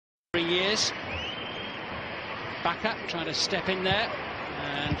is. Backup trying to step in there,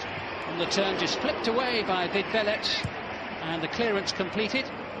 and on the turn just flipped away by Vidbelet, and the clearance completed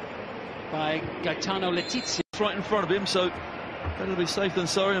by Gaetano Letizia. Right in front of him, so better to be safe than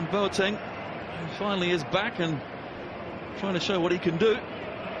sorry. And Boateng finally is back and trying to show what he can do.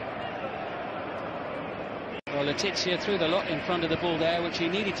 Well, Letizia threw the lot in front of the ball there, which he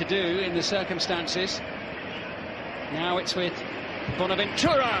needed to do in the circumstances. Now it's with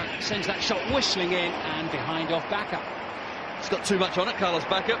Bonaventura, sends that shot whistling in and behind off Backup. He's got too much on it, Carlos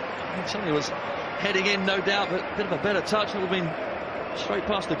Backup. Somebody was heading in, no doubt, but a bit of a better touch. It would have been straight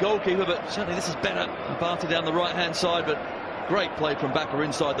past the goalkeeper, but certainly this is better. Barty down the right-hand side, but great play from Backup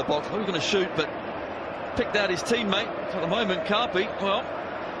inside the box. He was going to shoot, but picked out his teammate. For the moment, Carpi, well,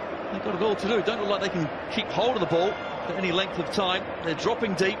 they've got it all to do. Don't look like they can keep hold of the ball for any length of time. They're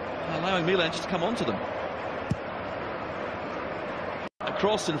dropping deep, allowing Milan just to come onto them.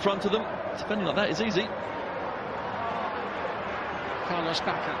 Across in front of them. Defending like that is easy. Carlos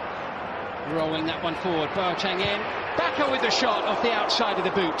Backup rolling that one forward. Boateng in. Backup with the shot off the outside of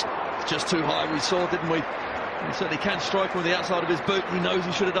the boot. Just too high, we saw, didn't we? He certainly can strike with the outside of his boot. He knows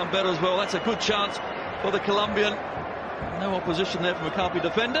he should have done better as well. That's a good chance for the Colombian. No opposition there from a Carpi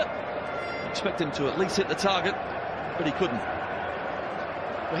defender. Expect him to at least hit the target, but he couldn't.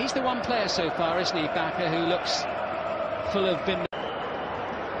 Well, he's the one player so far, isn't he, Bacca, who looks full of vim.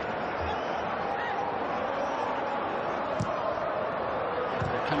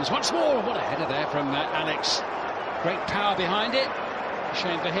 Comes once more. What a header there from Alex. Great power behind it.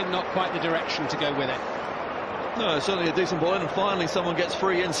 Shame for him, not quite the direction to go with it. No, certainly a decent ball, and finally someone gets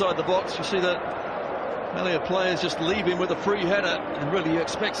free inside the box. You see that many of players just leave him with a free header, and really you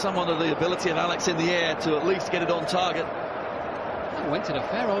expect someone of the ability of Alex in the air to at least get it on target. That went at a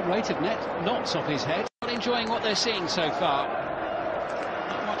fair old rate of knots off his head. Not enjoying what they're seeing so far.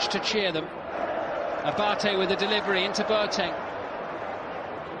 Not much to cheer them. Abate with the delivery into Boateng.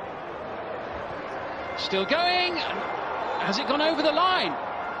 Still going. Has it gone over the line?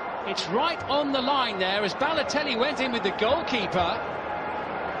 It's right on the line there as Balotelli went in with the goalkeeper.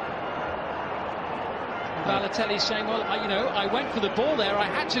 Balotelli's saying, well, I went for the ball there. I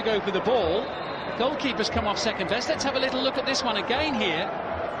had to go for the ball. The goalkeeper's come off second best. Let's have a little look at this one again here.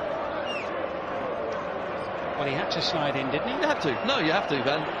 Well, he had to slide in, didn't he? You have to. No, you have to,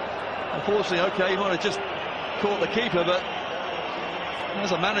 Van. Unfortunately, okay, he might have just caught the keeper, but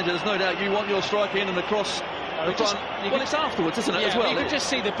as a manager, there's no doubt you want your strike in and the cross the front. Well, it's afterwards, isn't it, as well? You could just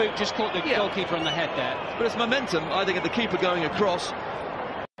see the boot just caught the goalkeeper on the head there. But it's momentum, I think, of the keeper going across.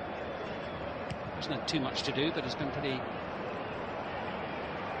 Hasn't had too much to do, but has been pretty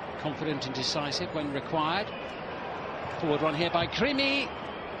confident and decisive when required. Forward run here by Carpi,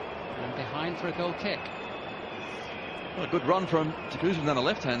 and behind for a goal kick. Well, a good run from Guzman down the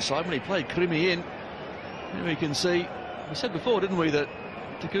left-hand side when he played Carpi in. Here we can see, we said before, didn't we, that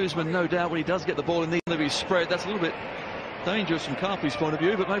Guzman, no doubt, when he does get the ball in the end of his spread, that's a little bit dangerous from Carpi's point of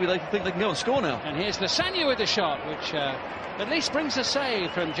view, but maybe they think they can go and score now. And here's Lasagna with the shot, which at least brings a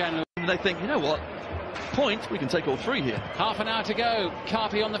save from Gianluigi. And they think, you know what, point, we can take all three here. Half an hour to go.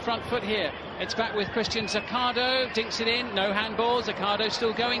 Carpi on the front foot here. It's back with Christian Zaccardo, dinks it in, no handball. Zaccardo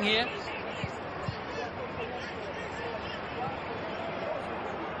still going here.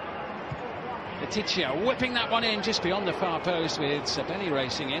 Letizia whipping that one in just beyond the far post with Sabelli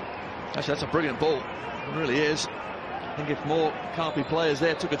racing in. Actually, that's a brilliant ball. It really is. I think if more Carpi players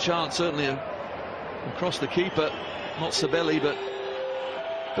there took a chance, certainly across the keeper, not Sabelli, but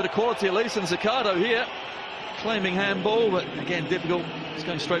a bit of quality at least. And Zaccardo here, claiming handball, but again, difficult. It's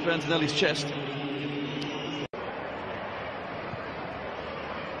going straight round to Nelly's chest.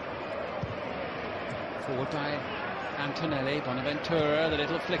 Forward by Antonelli, Bonaventura, the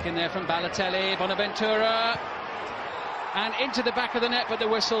little flick in there from Balotelli, Bonaventura, and into the back of the net, but the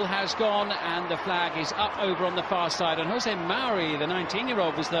whistle has gone and the flag is up over on the far side. And Jose Mauri, the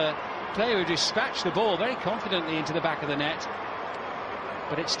 19-year-old, was the player who dispatched the ball very confidently into the back of the net,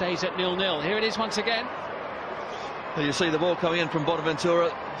 but it stays at 0-0. Here it is once again. Well, you see the ball coming in from Bonaventura.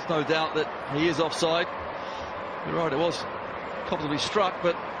 There's no doubt that he is offside. You're right, it was comfortably struck,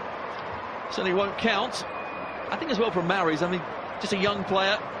 but certainly won't count. I think as well from Mauri's, I mean, just a young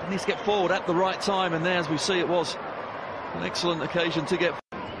player, needs to get forward at the right time, and there, as we see, it was an excellent occasion to get.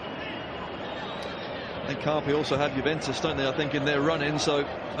 And Carpi also have Juventus, don't they, I think, in their run-in, so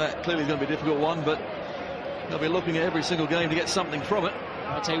that clearly is going to be a difficult one, but they'll be looking at every single game to get something from it.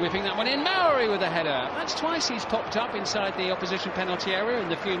 Arte whipping that one in, Mauri with a header. That's twice he's popped up inside the opposition penalty area in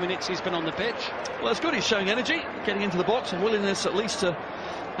the few minutes he's been on the pitch. Well, it's good, he's showing energy, getting into the box, and willingness at least to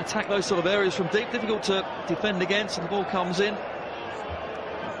attack those sort of areas from deep. Difficult to defend against, and the ball comes in.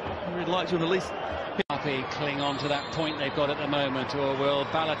 He'd like to at least. Carpi cling on to that point they've got at the moment, or will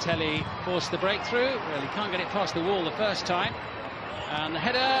Balotelli force the breakthrough? Well, he can't get it past the wall the first time. And the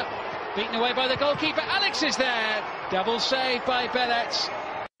header beaten away by the goalkeeper. Alex is there. Double save by Bellet.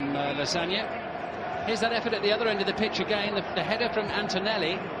 Lasagna. Here's that effort at the other end of the pitch again. The header from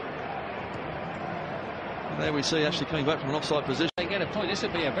Antonelli. There we see Ashley coming back from an offside position. They get a point. This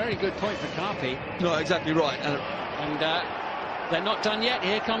would be a very good point for Carpi. No, exactly right. And they're not done yet.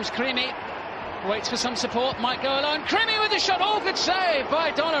 Here comes Crimi. Waits for some support. Might go alone. Crimi with the shot. Oh, good save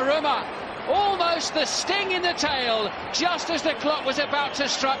by Donnarumma. Almost the sting in the tail, just as the clock was about to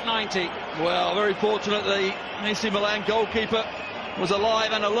strike 90. Well, very fortunately, AC Milan goalkeeper was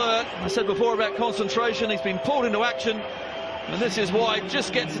alive and alert. I said before about concentration. He's been pulled into action. And this is why,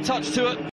 just gets a touch to it.